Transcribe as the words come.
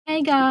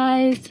Hey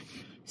guys,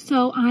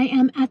 so I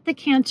am at the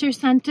cancer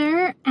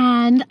center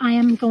and I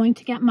am going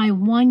to get my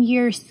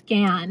 1-year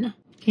scan.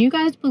 Can you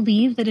guys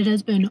believe that it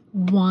has been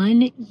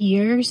 1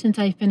 year since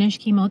I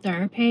finished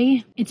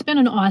chemotherapy? It's been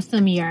an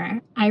awesome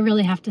year. I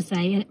really have to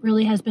say, it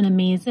really has been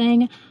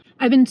amazing.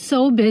 I've been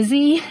so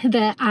busy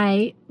that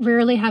I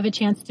rarely have a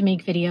chance to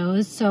make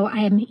videos, so I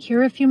am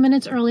here a few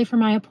minutes early for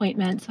my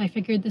appointment, so I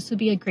figured this would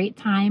be a great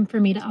time for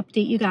me to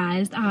update you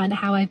guys on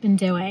how I've been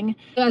doing.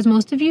 So as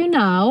most of you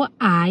know,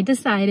 I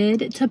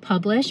decided to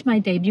publish my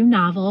debut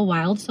novel,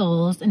 Wild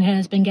Souls, and it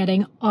has been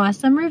getting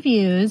awesome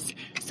reviews,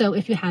 so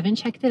if you haven't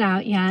checked it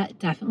out yet,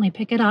 definitely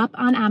pick it up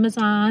on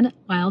Amazon,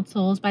 Wild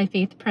Souls by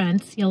Faith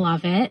Prince. You'll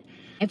love it.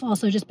 I've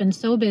also just been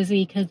so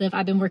busy because if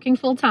I've been working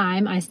full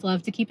time, I still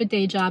have to keep a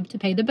day job to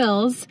pay the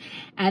bills.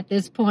 At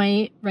this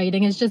point,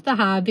 writing is just a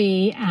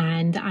hobby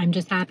and I'm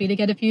just happy to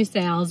get a few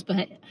sales,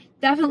 but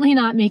definitely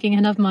not making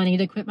enough money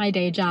to quit my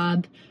day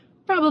job,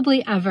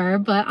 probably ever,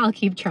 but I'll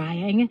keep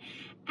trying.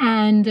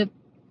 And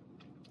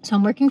so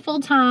I'm working full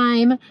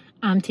time.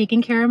 I'm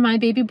taking care of my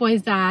baby boy,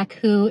 Zach,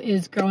 who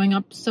is growing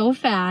up so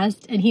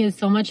fast and he is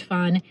so much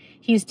fun.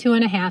 He's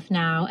 2.5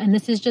 now, and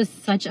this is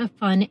just such a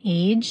fun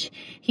age.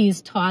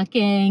 He's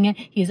talking,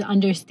 he's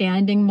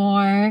understanding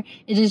more.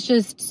 It is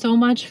just so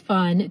much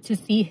fun to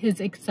see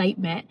his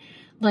excitement.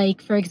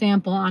 Like, for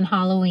example, on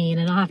Halloween,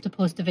 and I'll have to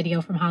post a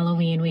video from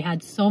Halloween, we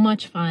had so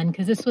much fun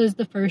because this was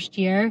the first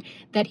year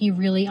that he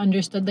really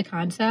understood the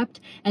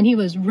concept, and he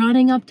was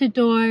running up to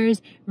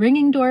doors,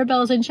 ringing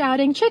doorbells and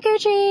shouting, "Trick or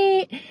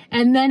treat!"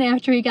 And then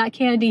after he got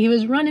candy, he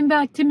was running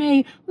back to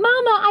me,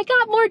 "Mama, I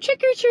got more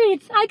trick or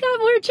treats! I got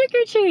more trick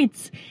or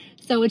treats!"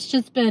 So it's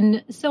just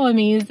been so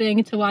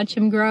amazing to watch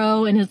him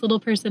grow and his little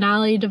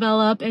personality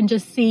develop and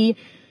just see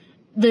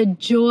the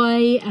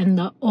joy and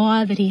the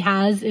awe that he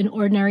has in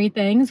ordinary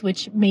things,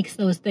 which makes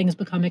those things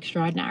become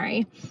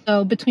extraordinary.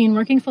 So between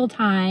working full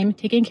time,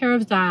 taking care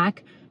of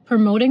Zach,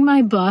 promoting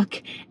my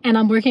book, and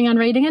I'm working on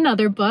writing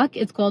another book.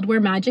 It's called Where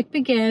Magic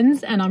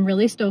Begins, and I'm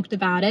really stoked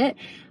about it.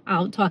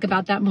 I'll talk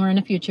about that more in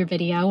a future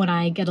video when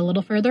I get a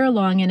little further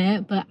along in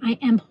it, but I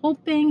am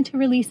hoping to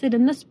release it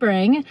in the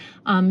spring,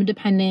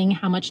 depending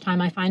how much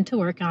time I find to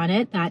work on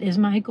it. That is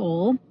my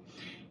goal.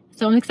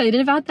 So I'm excited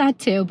about that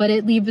too, but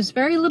it leaves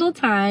very little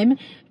time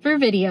for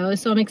videos.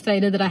 So I'm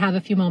excited that I have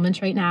a few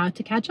moments right now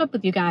to catch up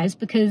with you guys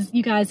because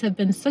you guys have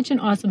been such an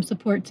awesome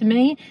support to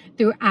me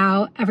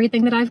throughout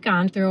everything that I've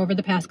gone through over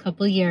the past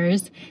couple of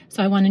years.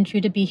 So I wanted you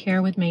to be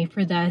here with me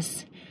for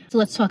this. So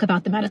let's talk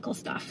about the medical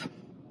stuff.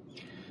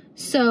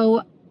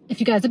 So if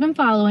you guys have been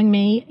following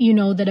me, you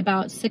know that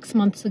about 6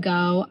 months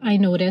ago, I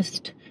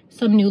noticed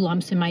some new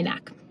lumps in my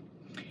neck.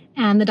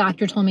 And the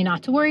doctor told me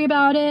not to worry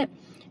about it,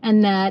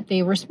 and that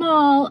they were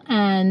small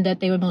and that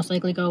they would most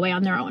likely go away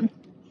on their own.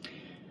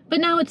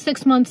 But now it's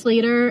 6 months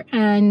later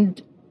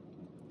and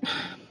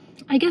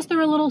I guess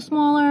they're a little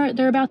smaller.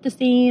 They're about the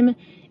same.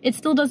 It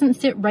still doesn't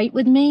sit right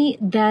with me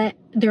that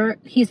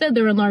he said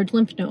they're enlarged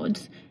lymph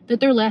nodes, that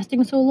they're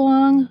lasting so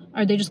long.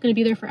 Are they just going to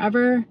be there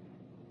forever?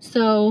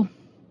 So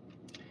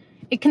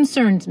it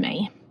concerns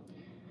me.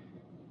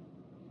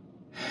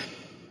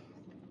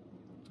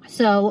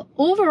 So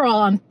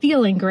overall, I'm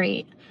feeling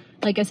great.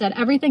 Like I said,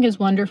 everything is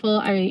wonderful.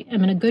 I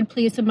am in a good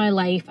place in my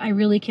life. I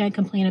really can't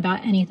complain about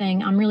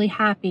anything. I'm really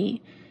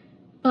happy.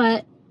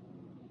 And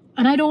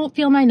I don't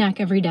feel my neck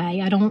every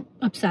day. I don't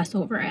obsess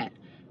over it.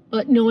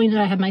 But knowing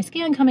that I have my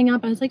scan coming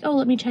up, I was like, oh,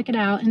 let me check it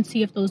out and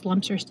see if those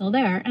lumps are still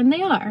there. And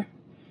they are.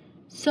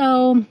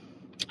 So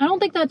I don't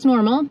think that's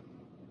normal.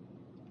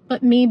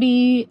 But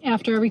maybe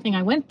after everything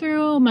I went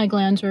through, my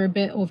glands are a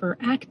bit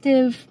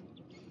overactive.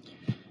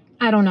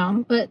 I don't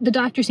know, but the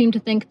doctor seemed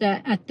to think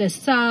that at this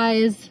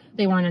size,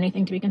 they weren't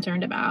anything to be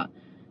concerned about.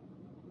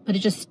 But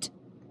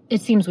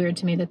it seems weird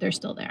to me that they're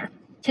still there.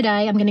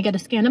 Today, I'm gonna get a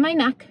scan of my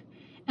neck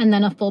and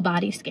then a full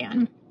body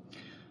scan.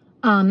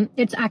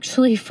 It's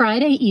actually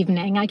Friday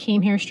evening. I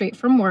came here straight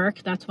from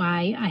work. That's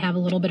why I have a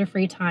little bit of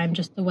free time,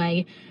 just the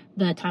way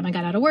the time I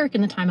got out of work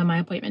and the time of my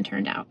appointment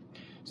turned out.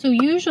 So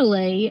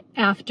usually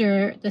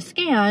after the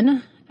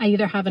scan, I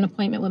either have an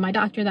appointment with my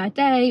doctor that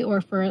day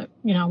or for,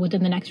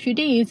 within the next few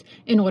days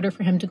in order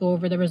for him to go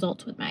over the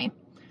results with me.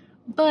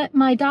 But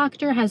my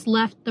doctor has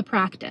left the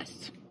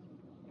practice.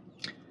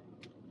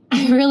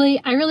 I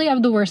really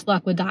have the worst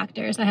luck with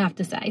doctors, I have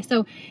to say.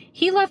 So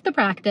he left the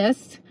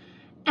practice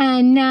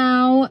and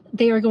now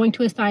they are going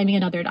to assign me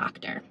another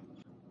doctor.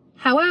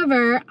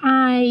 However,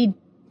 I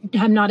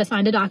have not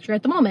assigned a doctor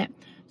at the moment.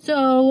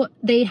 So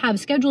they have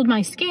scheduled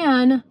my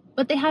scan,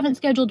 but they haven't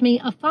scheduled me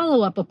a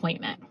follow-up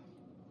appointment.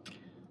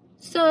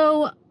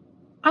 So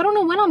I don't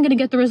know when I'm going to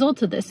get the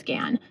results of this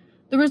scan.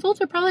 The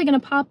results are probably going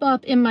to pop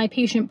up in my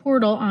patient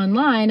portal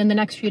online in the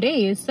next few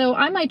days. So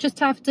I might just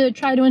have to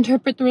try to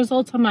interpret the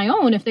results on my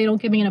own if they don't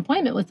give me an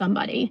appointment with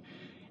somebody.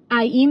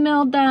 I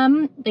emailed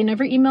them. They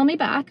never emailed me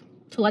back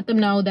to let them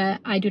know that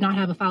I do not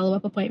have a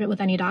follow-up appointment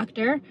with any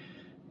doctor.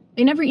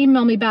 They never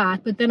emailed me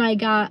back, but then I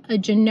got a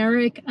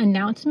generic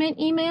announcement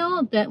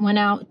email that went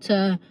out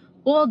to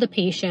all the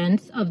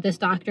patients of this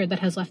doctor that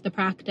has left the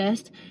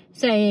practice,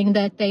 saying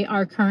that they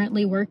are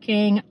currently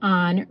working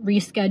on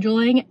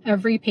rescheduling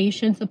every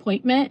patient's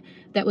appointment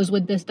that was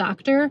with this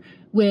doctor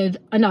with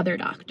another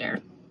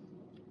doctor.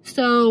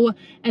 So,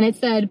 and it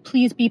said,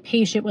 please be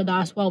patient with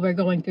us while we're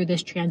going through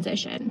this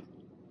transition.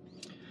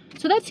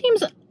 So that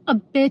seems a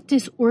bit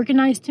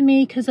disorganized to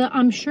me, because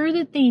I'm sure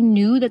that they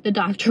knew that the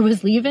doctor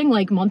was leaving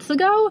like months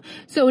ago.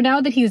 So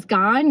now that he's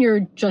gone,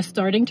 you're just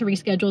starting to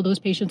reschedule those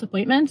patients'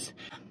 appointments.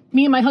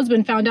 Me and my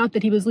husband found out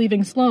that he was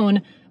leaving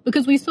Sloan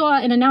because we saw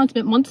an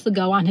announcement months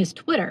ago on his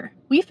Twitter.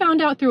 We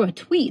found out through a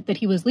tweet that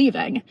he was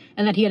leaving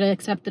and that he had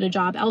accepted a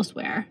job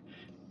elsewhere.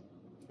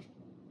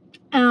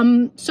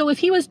 So if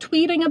he was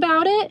tweeting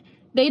about it,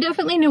 they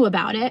definitely knew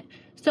about it.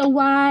 So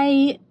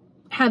why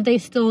have they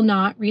still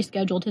not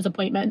rescheduled his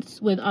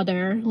appointments with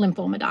other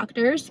lymphoma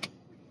doctors?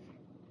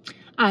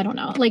 I don't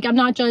know. Like, I'm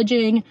not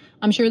judging.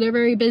 I'm sure they're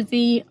very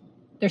busy.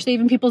 They're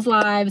saving people's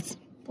lives.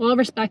 All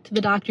respect to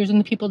the doctors and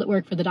the people that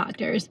work for the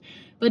doctors.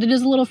 But it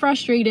is a little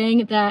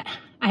frustrating that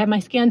I have my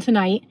scan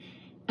tonight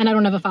and I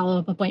don't have a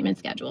follow-up appointment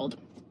scheduled.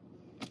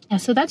 Yeah,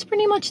 so that's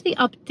pretty much the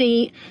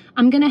update.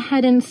 I'm going to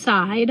head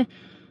inside.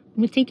 I'm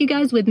going to take you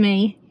guys with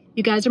me.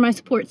 You guys are my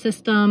support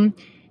system.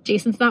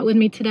 Jason's not with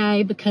me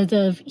today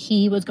because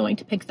he was going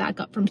to pick Zach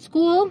up from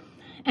school,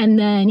 and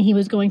then he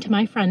was going to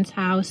my friend's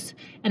house,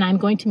 and I'm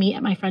going to meet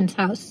at my friend's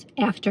house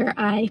after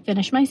I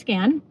finish my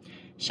scan.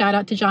 Shout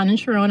out to John and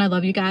Sharon. I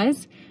love you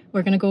guys.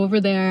 We're going to go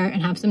over there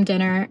and have some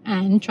dinner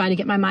and try to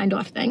get my mind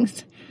off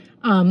things.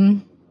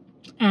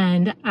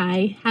 And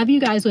I have you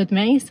guys with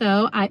me,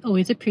 so I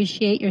always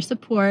appreciate your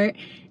support.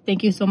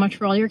 Thank you so much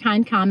for all your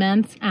kind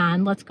comments,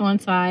 and let's go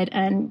inside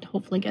and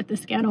hopefully get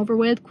this scan over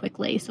with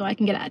quickly so I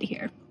can get out of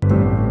here.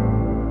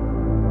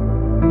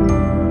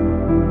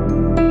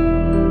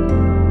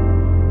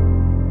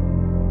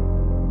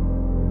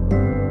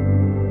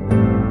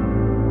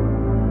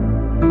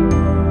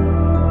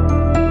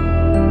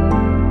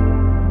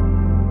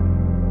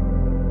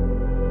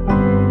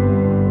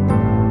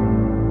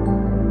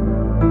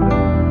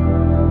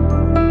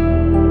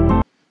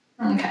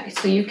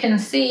 So you can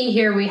see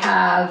here we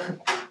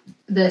have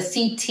the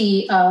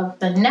CT of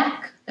the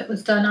neck that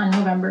was done on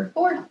November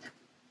 4th.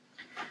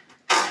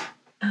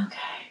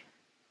 Okay.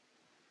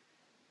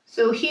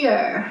 So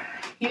here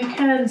you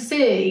can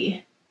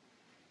see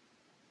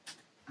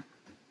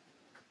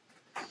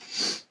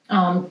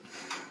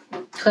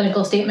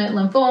clinical statement: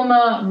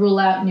 lymphoma, rule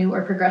out new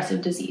or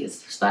progressive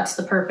disease. So that's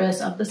the purpose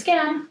of the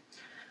scan.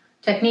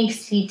 Technique: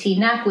 CT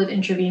neck with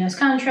intravenous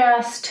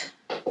contrast.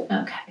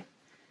 Okay.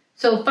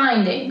 So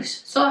findings: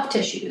 soft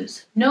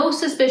tissues, no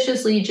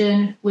suspicious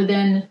lesion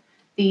within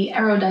the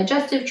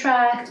aerodigestive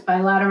tract,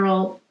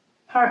 bilateral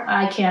part.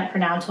 I can't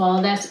pronounce all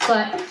of this,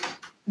 but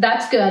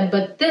that's good.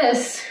 But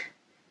this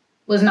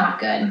was not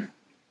good.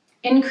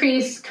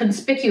 Increased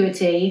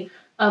conspicuity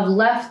of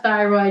left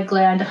thyroid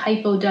gland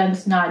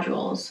hypodense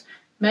nodules,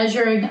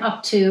 measuring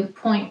up to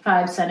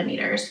 0.5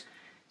 centimeters.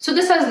 So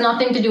this has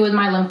nothing to do with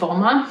my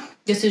lymphoma.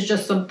 This is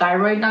just some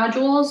thyroid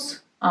nodules.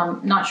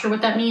 Not sure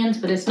what that means,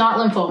 but it's not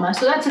lymphoma.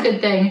 So that's a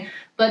good thing,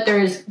 but there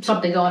is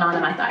something going on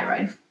in my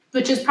thyroid,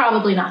 which is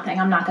probably nothing.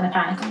 I'm not going to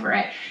panic over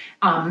it.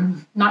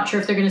 Not sure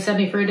if they're going to send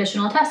me for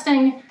additional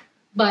testing,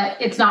 but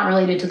it's not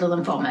related to the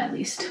lymphoma, at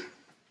least.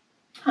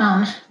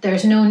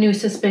 There's no new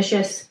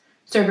suspicious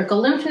cervical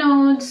lymph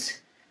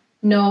nodes,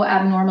 no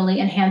abnormally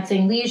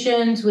enhancing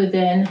lesions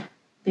within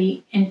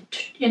the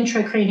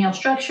intracranial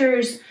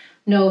structures,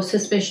 no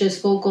suspicious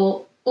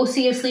focal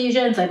osseous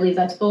lesions. I believe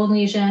that's bone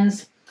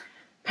lesions.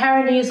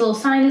 Paranasal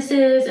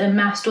sinuses and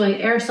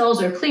mastoid air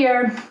cells are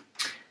clear.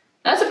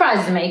 That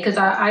surprises me because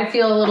I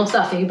feel a little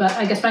stuffy, but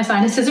I guess my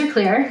sinuses are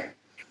clear.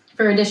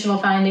 For additional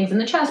findings in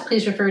the chest,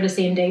 please refer to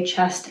same-day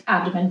chest,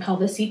 abdomen,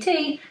 pelvis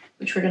CT,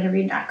 which we're going to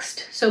read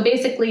next. So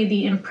basically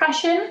the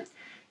impression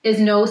is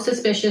no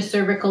suspicious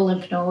cervical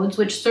lymph nodes,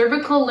 which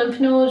cervical lymph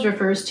nodes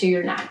refers to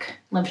your neck,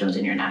 lymph nodes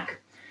in your neck.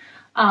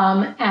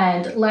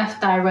 And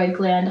left thyroid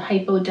gland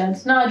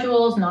hypodense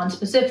nodules,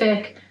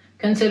 non-specific.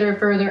 Consider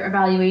further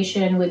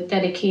evaluation with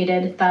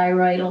dedicated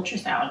thyroid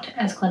ultrasound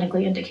as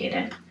clinically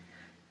indicated.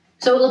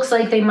 So it looks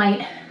like they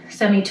might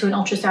send me to an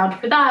ultrasound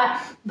for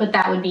that, but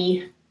that would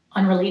be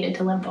unrelated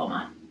to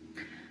lymphoma.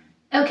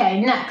 Okay,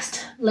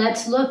 next,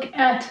 let's look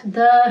at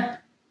the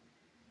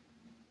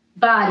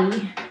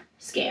body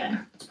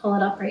scan. Let's pull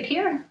it up right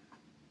here.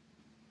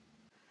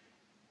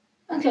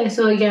 Okay,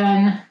 so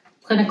again,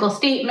 clinical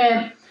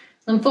statement: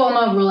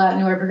 lymphoma, rule out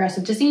new or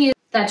progressive disease.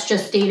 That's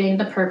just stating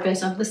the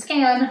purpose of the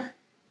scan.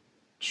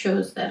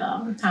 Shows that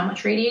how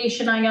much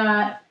radiation I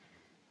got.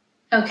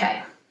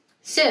 Okay,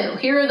 so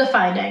here are the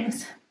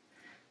findings.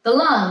 The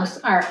lungs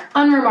are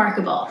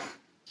unremarkable.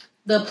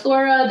 The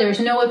pleura,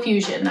 there's no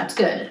effusion. That's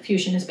good.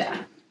 Effusion is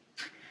bad.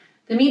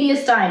 The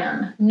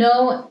mediastinum,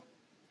 no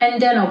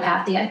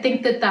adenopathy. I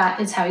think that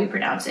is how you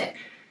pronounce it.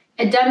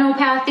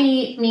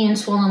 Adenopathy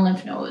means swollen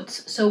lymph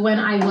nodes. So when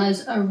I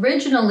was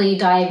originally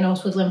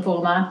diagnosed with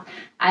lymphoma,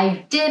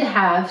 I did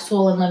have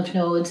swollen lymph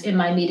nodes in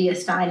my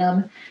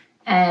mediastinum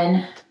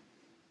and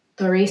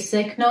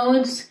thoracic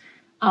nodes.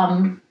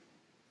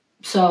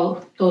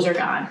 So those are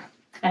gone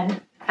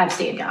and have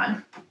stayed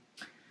gone.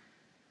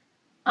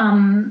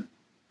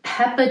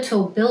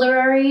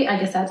 Hepatobiliary, I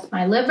guess that's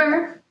my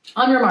liver,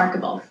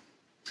 unremarkable.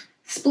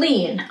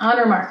 Spleen,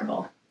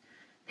 unremarkable.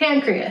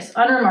 Pancreas,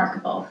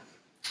 unremarkable.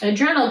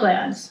 Adrenal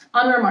glands,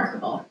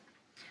 unremarkable.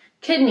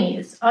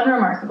 Kidneys,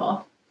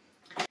 unremarkable.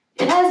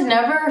 It has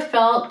never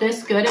felt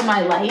this good in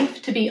my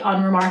life to be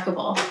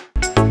unremarkable.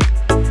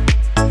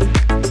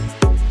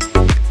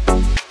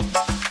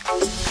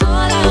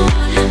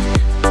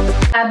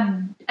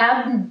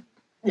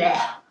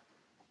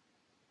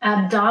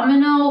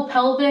 Abdominal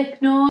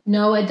pelvic node,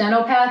 no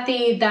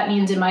adenopathy. That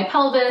means in my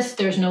pelvis,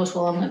 there's no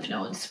swollen lymph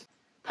nodes.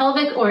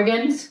 Pelvic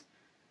organs.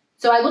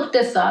 So I looked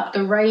this up,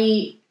 the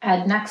right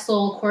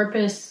adnexal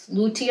corpus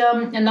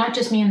luteum, and that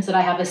just means that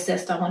I have a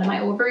cyst on one of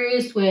my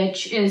ovaries,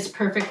 which is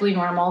perfectly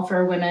normal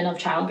for women of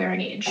childbearing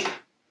age.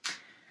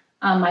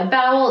 My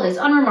bowel is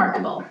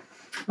unremarkable.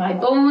 My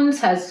bones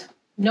has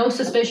no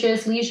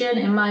suspicious lesion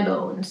in my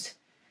bones.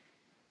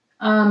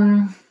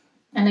 And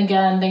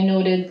again, they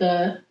noted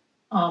the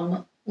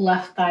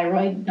left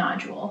thyroid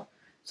nodule.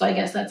 So I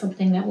guess that's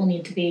something that will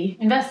need to be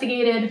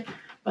investigated.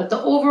 But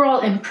the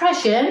overall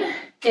impression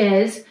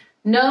is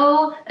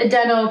no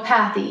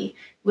adenopathy,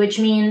 which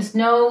means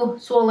no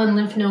swollen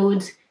lymph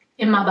nodes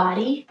in my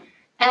body,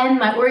 and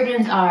my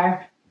organs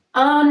are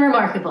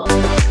unremarkable.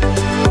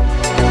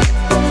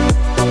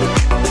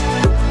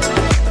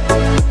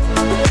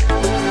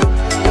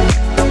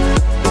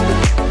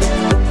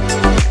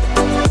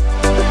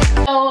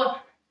 So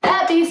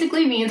that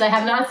basically means I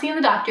have not seen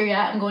the doctor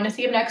yet. I'm going to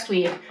see him next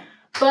week.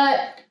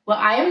 But what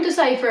I am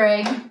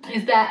deciphering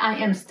is that I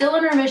am still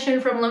in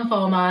remission from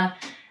lymphoma,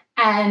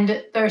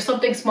 and there's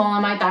something small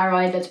on my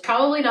thyroid that's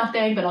probably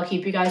nothing, but I'll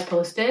keep you guys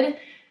posted.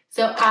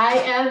 So I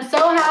am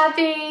so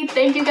happy.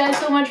 Thank you guys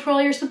so much for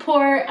all your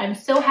support. I'm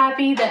so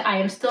happy that I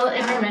am still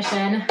in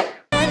remission.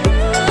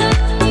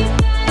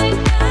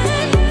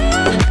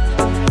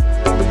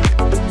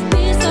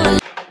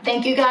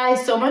 Thank you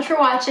guys so much for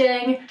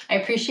watching. I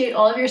appreciate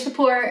all of your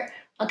support.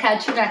 I'll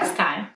catch you next time.